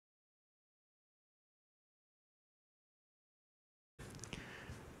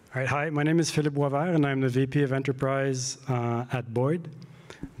All right, hi, my name is Philippe Boisvert, and I'm the VP of Enterprise at Boyd.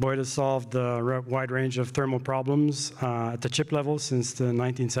 Boyd has solved a wide range of thermal problems at the chip level since the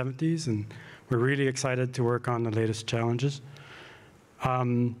 1970s, and we're really excited to work on the latest challenges.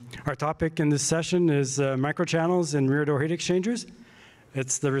 Our topic in this session is microchannels and rear door heat exchangers.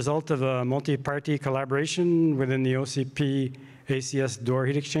 It's the result of a multi-party collaboration within the OCP ACS door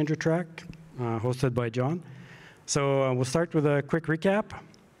heat exchanger track, hosted by John. So we'll start with a quick recap.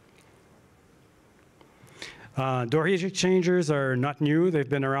 Door heat exchangers are not new. They've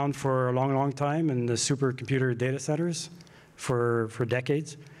been around for a long, long time in the supercomputer data centers for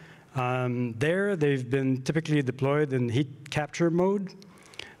decades. There, they've been typically deployed in heat capture mode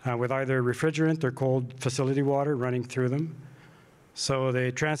with either refrigerant or cold facility water running through them. So they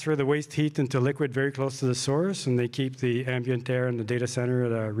transfer the waste heat into liquid very close to the source, and they keep the ambient air in the data center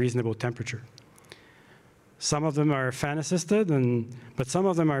at a reasonable temperature. Some of them are fan-assisted, but some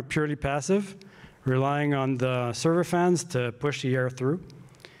of them are purely passive, relying on the server fans to push the air through.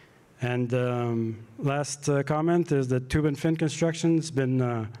 And last comment is that tube and fin construction has been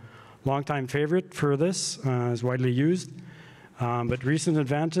a long-time favorite for this, is widely used. But recent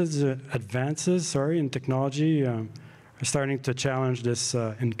advances in technology are starting to challenge this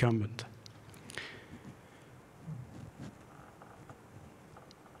incumbent.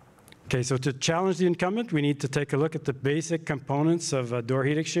 Okay, so to challenge the incumbent, we need to take a look at the basic components of a door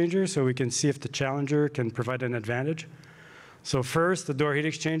heat exchanger so we can see if the challenger can provide an advantage. So first, the door heat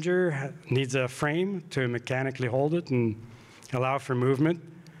exchanger needs a frame to mechanically hold it and allow for movement.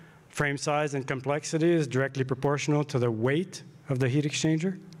 Frame size and complexity is directly proportional to the weight of the heat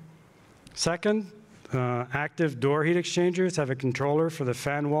exchanger. Second, active door heat exchangers have a controller for the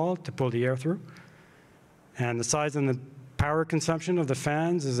fan wall to pull the air through. And the size and the power consumption of the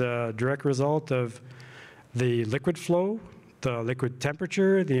fans is a direct result of the liquid flow, the liquid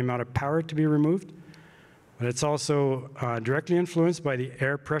temperature, the amount of power to be removed. But it's also directly influenced by the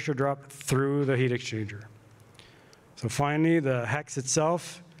air pressure drop through the heat exchanger. So finally, the hex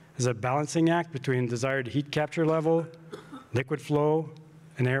itself is a balancing act between desired heat capture level, liquid flow,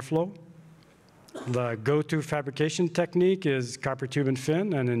 and airflow. The go-to fabrication technique is copper tube and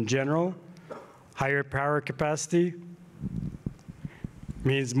fin, and in general, higher power capacity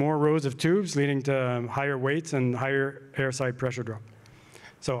means more rows of tubes leading to higher weights and higher airside pressure drop.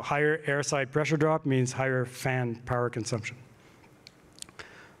 So higher airside pressure drop means higher fan power consumption.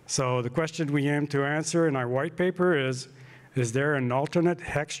 So the question we aim to answer in our white paper is there an alternate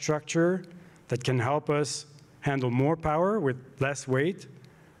hex structure that can help us handle more power with less weight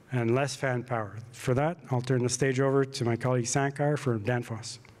and less fan power? For that, I'll turn the stage over to my colleague Sankar from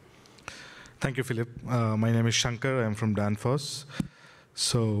Danfoss. Thank you, Philippe. My name is Sankar. I'm from Danfoss.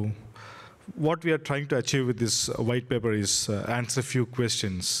 So what we are trying to achieve with this white paper is answer a few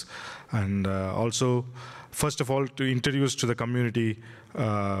questions. And also, first of all, to introduce to the community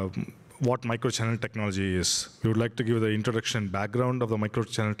what microchannel technology is. We would like to give the introduction background of the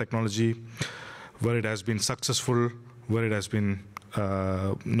microchannel technology, where it has been successful, where it has been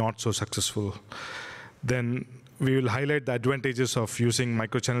not so successful. Then we will highlight the advantages of using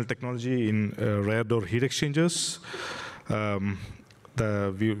microchannel technology in rear door heat exchangers. We'll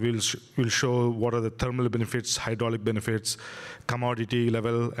show what are the thermal benefits, hydraulic benefits, commodity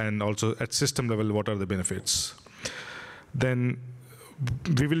level, and also at system level, what are the benefits. Then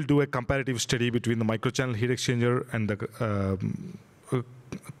we will do a comparative study between the microchannel heat exchanger and the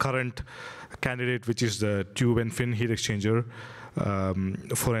current candidate, which is the tube and fin heat exchanger.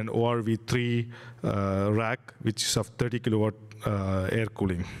 For an ORV3 rack, which is of 30 kilowatt air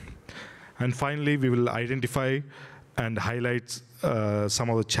cooling. And finally, we will identify and highlight some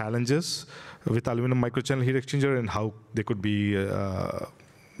of the challenges with aluminum microchannel heat exchanger and how they could be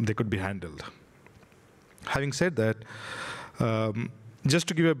handled. Having said that, just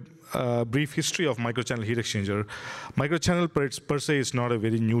to give a brief history of microchannel heat exchanger. Microchannel per se is not a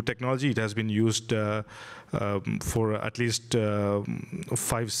very new technology. It has been used for at least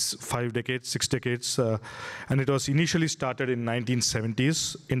 5 decades, 6 decades. And it was initially started in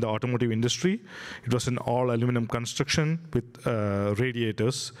 1970s in the automotive industry. It was an all aluminum construction with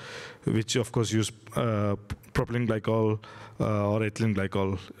radiators, which of course use propylene glycol or ethylene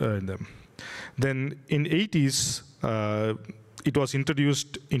glycol in them. Then in 80s, it was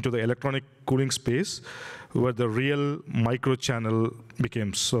introduced into the electronic cooling space where the real microchannel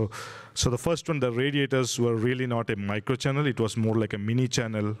became. So the first one, the radiators were really not a microchannel. It was more like a mini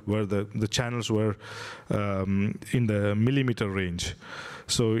channel where the channels were in the millimeter range.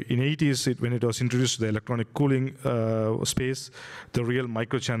 So in 80s, when it was introduced to the electronic cooling space, the real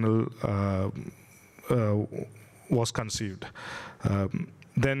microchannel was conceived.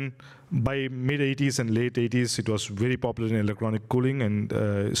 then by mid-80s and late 80s, it was very popular in electronic cooling and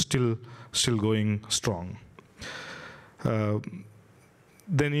still going strong.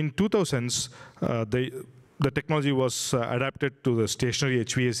 Then in 2000s, the technology was adapted to the stationary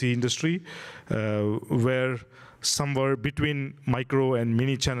HVAC industry, where somewhere between micro and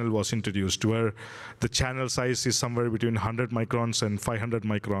mini channel was introduced, where the channel size is somewhere between 100 microns and 500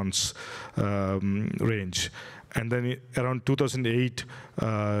 microns range. And then around 2008,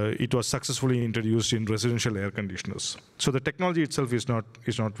 it was successfully introduced in residential air conditioners. So the technology itself is not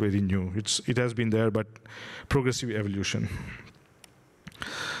very new. It has been there, but progressive evolution.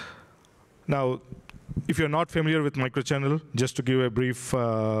 Now, if you're not familiar with microchannel, just to give a brief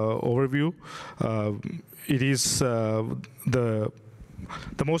overview, it is the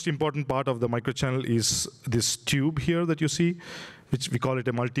most important part of the microchannel is this tube here that you see, which we call it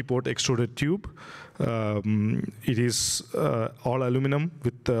a multi-port extruded tube. It is all aluminum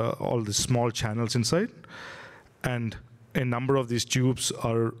with all the small channels inside, and a number of these tubes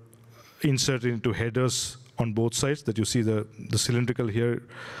are inserted into headers on both sides that you see the cylindrical here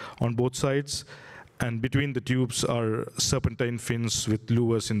on both sides. And between the tubes are serpentine fins with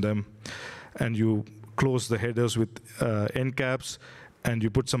louvers in them. And you close the headers with end caps, and you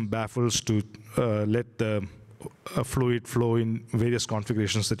put some baffles to let the fluid flow in various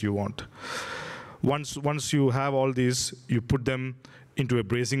configurations that you want. Once you have all these, you put them into a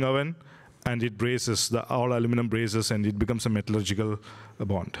brazing oven, and it braces, the all aluminum braces, and it becomes a metallurgical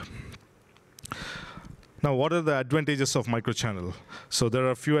bond. Now, what are the advantages of microchannel? So there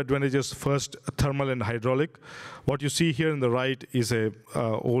are a few advantages. First, thermal and hydraulic. What you see here on the right is the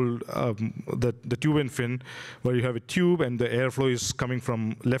tube and fin, where you have a tube and the airflow is coming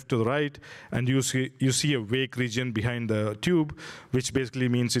from left to the right, and you see a wake region behind the tube, which basically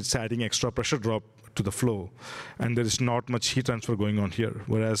means it's adding extra pressure drop to the flow, and there is not much heat transfer going on here.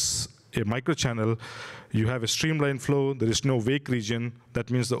 Whereas a microchannel, you have a streamlined flow. There is no wake region. That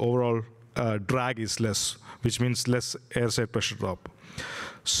means the overall drag is less, which means less airside pressure drop.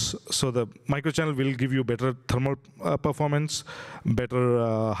 So the microchannel will give you better thermal performance,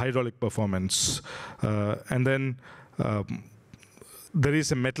 better hydraulic performance. And then there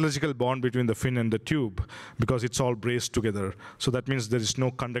is a metallurgical bond between the fin and the tube because it's all braced together. So that means there is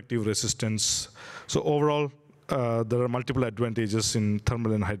no conductive resistance. So overall, there are multiple advantages in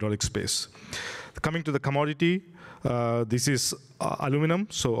thermal and hydraulic space. Coming to the commodity, this is aluminum,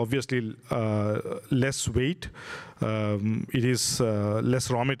 so obviously less weight. It is less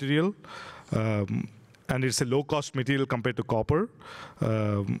raw material, and it's a low-cost material compared to copper.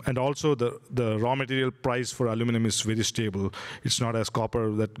 And also the raw material price for aluminum is very stable. It's not as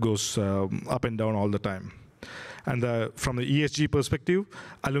copper that goes up and down all the time. And from the ESG perspective,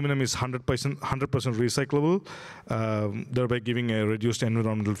 aluminum is 100% recyclable, thereby giving a reduced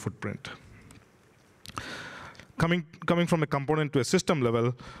environmental footprint. Coming from a component to a system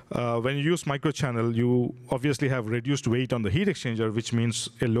level, when you use microchannel, you obviously have reduced weight on the heat exchanger, which means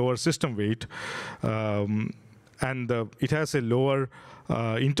a lower system weight. And it has a lower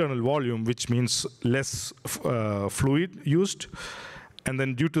internal volume, which means less fluid used. And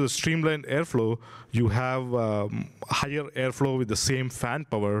then due to the streamlined airflow, you have higher airflow with the same fan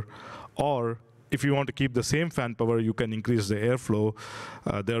power, or if you want to keep the same fan power, you can increase the airflow,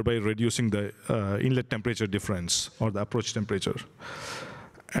 thereby reducing the inlet temperature difference or the approach temperature.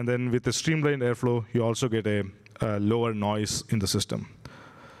 And then with the streamlined airflow, you also get a lower noise in the system.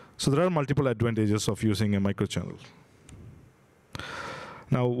 So there are multiple advantages of using a microchannel.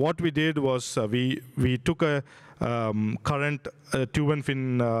 Now, what we did was we took a current tube and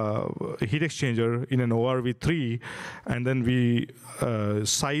fin heat exchanger in an ORV3, and then we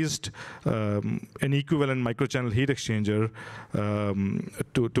sized an equivalent microchannel heat exchanger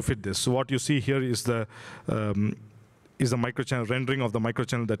to fit this. So what you see here is the microchannel rendering of the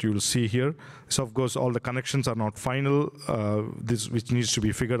microchannel that you will see here. So of course, all the connections are not final, which needs to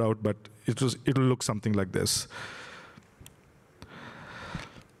be figured out, but it will look something like this.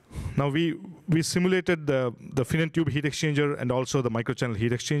 Now we simulated the fin and tube heat exchanger and also the microchannel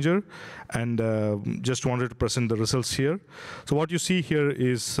heat exchanger, and just wanted to present the results here. So what you see here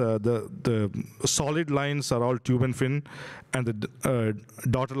is the solid lines are all tube and fin, and the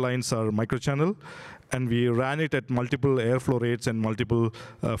dotted lines are microchannel. and we ran it at multiple airflow rates and multiple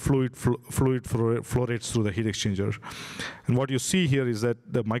fluid flow rates through the heat exchanger. And what you see here is that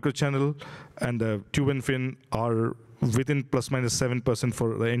the microchannel and the tube and fin are within plus minus 7%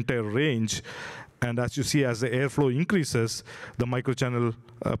 for the entire range. And as you see, as the airflow increases, the microchannel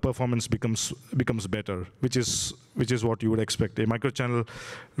performance becomes better, which is what you would expect. A microchannel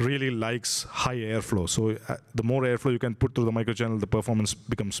really likes high airflow. So the more airflow you can put through the microchannel, the performance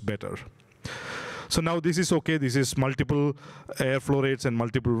becomes better. So now this is okay. This is multiple airflow rates and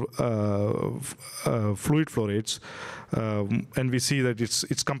multiple fluid flow rates, and we see that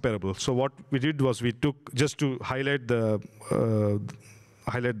it's comparable. So what we did was we took, just to highlight the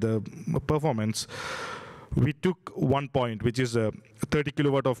performance, we took 1 point, which is a 30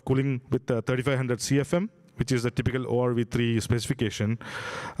 kilowatt of cooling with 3500 CFM, which is the typical ORV3 specification,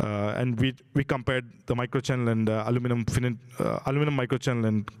 and we compared the microchannel and aluminum microchannel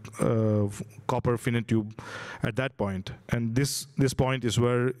and copper fin tube at that point. And this point is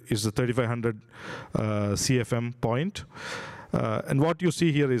where is the 3500 CFM point. And what you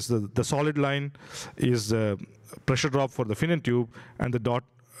see here is the solid line is the pressure drop for the fin tube, and the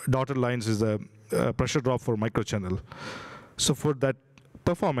dotted lines is the pressure drop for microchannel. So for that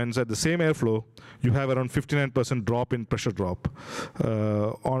performance at the same airflow, you have around 59% drop in pressure drop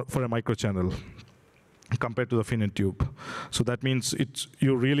for a microchannel compared to the fin tube. So that means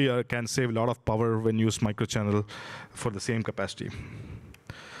you really can save a lot of power when you use microchannel for the same capacity.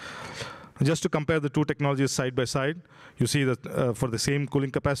 Just to compare the two technologies side by side, you see that for the same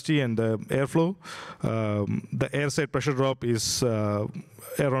cooling capacity and the airflow, the air side pressure drop is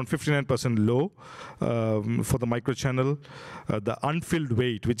around 59% low for the microchannel. The unfilled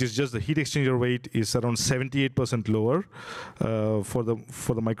weight, which is just the heat exchanger weight, is around 78% lower for the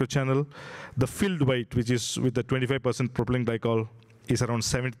microchannel. The filled weight, which is with the 25% propylene glycol, is around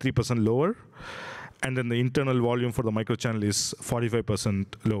 73% lower. And then the internal volume for the microchannel is 45%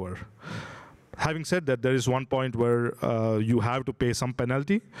 lower. Having said that, there is one point where you have to pay some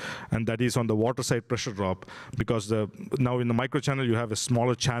penalty, and that is on the water side pressure drop, because now in the microchannel you have a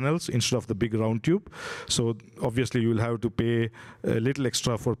smaller channels instead of the big round tube. So obviously you will have to pay a little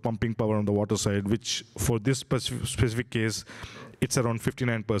extra for pumping power on the water side, which for this specific case, it's around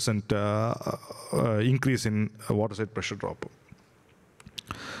 59% increase in water side pressure drop.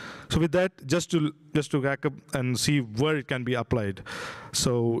 So with that, just to back up and see where it can be applied.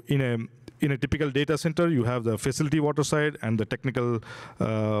 So in a typical data center, you have the facility water side and the technical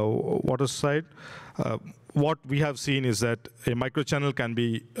water side. What we have seen is that a microchannel can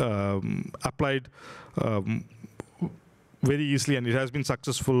be applied very easily, and it has been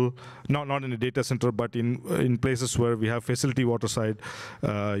successful, not in a data center, but in places where we have facility water side.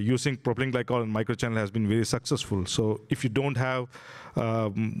 Using propylene glycol and microchannel has been very successful. So if you don't have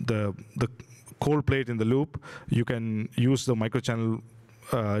the cold plate in the loop, you can use the microchannel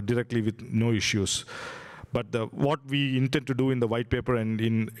directly with no issues. But what we intend to do in the white paper and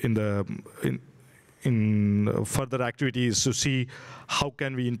in further activities to see how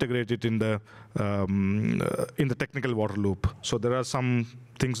can we integrate it in the technical water loop. So there are some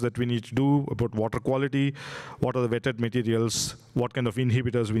things that we need to do about water quality, what are the wetted materials, what kind of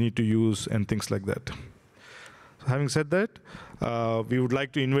inhibitors we need to use, and things like that. So having said that, we would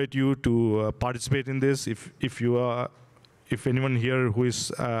like to invite you to participate in this. If anyone here who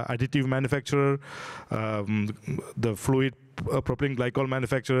is additive manufacturer, the fluid propylene glycol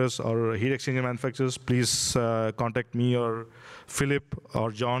manufacturers or heat exchanger manufacturers, please contact me or Philippe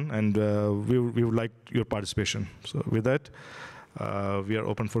or John, and we would like your participation. So with that, we are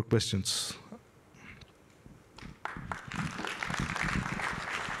open for questions.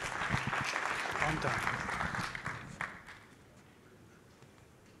 On time.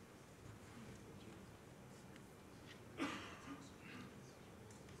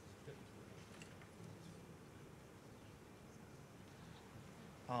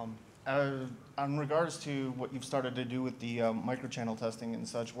 In regards to what you've started to do with the microchannel testing and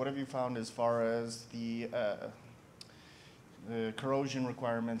such, what have you found as far as the corrosion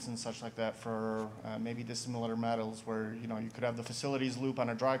requirements and such like that for maybe dissimilar metals, where you could have the facilities loop on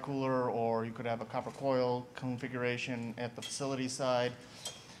a dry cooler, or you could have a copper coil configuration at the facility side,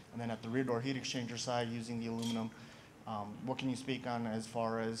 and then at the rear door heat exchanger side using the aluminum. What can you speak on as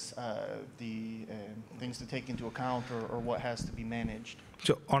far as the things to take into account, or what has to be managed?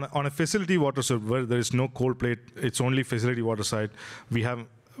 So on a facility water side where there is no cold plate, it's only facility water side, we have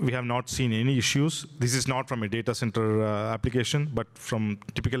not seen any issues. This is not from a data center application, but from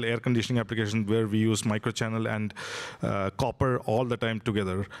typical air conditioning application where we use microchannel and copper all the time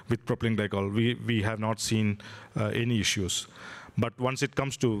together with propylene glycol. We have not seen any issues. But once it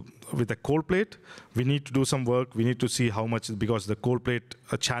comes to with a cold plate, we need to do some work. We need to see how much, because the cold plate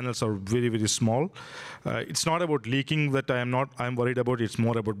channels are very, very small. It's not about leaking that I'm worried about. It's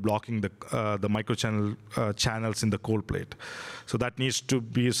more about blocking the microchannel channels in the cold plate. So that needs to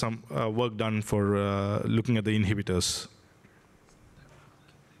be some work done for looking at the inhibitors.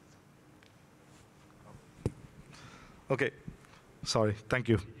 Okay, sorry, thank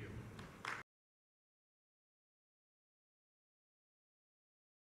you.